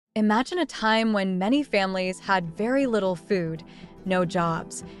Imagine a time when many families had very little food, no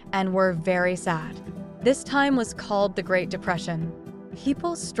jobs, and were very sad. This time was called the Great Depression.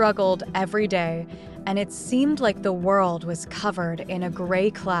 People struggled every day, and it seemed like the world was covered in a gray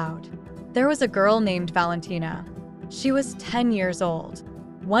cloud. There was a girl named Valentina. She was 10 years old.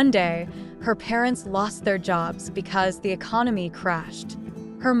 One day, her parents lost their jobs because the economy crashed.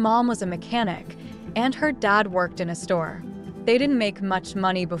 Her mom was a mechanic, and her dad worked in a store. They didn't make much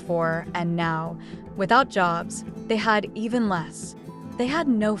money before, and now, without jobs, they had even less. They had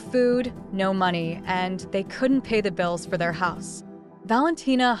no food, no money, and they couldn't pay the bills for their house.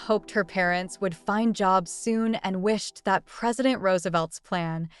 Valentina hoped her parents would find jobs soon and wished that President Roosevelt's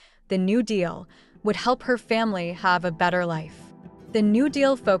plan, the New Deal, would help her family have a better life. The New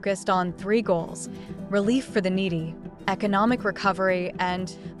Deal focused on three goals: relief for the needy, economic recovery,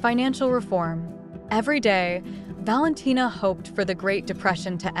 and financial reform. Every day, Valentina hoped for the Great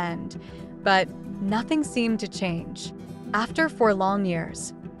Depression to end, but nothing seemed to change. After 4 long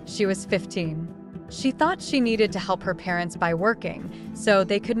years, she was 15. She thought she needed to help her parents by working so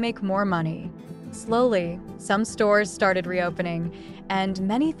they could make more money. Slowly, some stores started reopening, and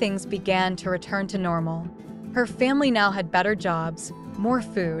many things began to return to normal. Her family now had better jobs, more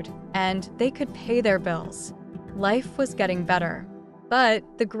food, and they could pay their bills. Life was getting better. But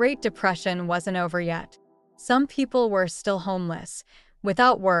the Great Depression wasn't over yet. Some people were still homeless,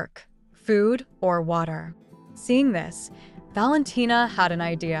 without work, food, or water. Seeing this, Valentina had an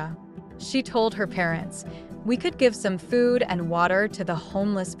idea. She told her parents, "We could give some food and water to the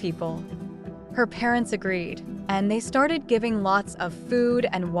homeless people." Her parents agreed, and they started giving lots of food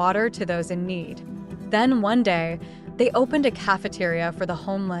and water to those in need. Then one day, they opened a cafeteria for the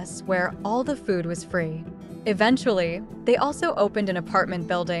homeless where all the food was free. Eventually, they also opened an apartment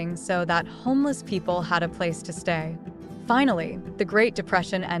building so that homeless people had a place to stay. Finally, the Great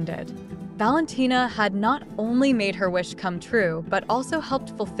Depression ended. Valentina had not only made her wish come true, but also helped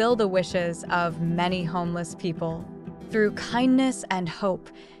fulfill the wishes of many homeless people. Through kindness and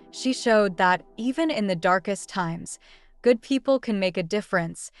hope, she showed that even in the darkest times, good people can make a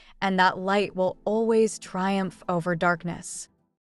difference, and that light will always triumph over darkness.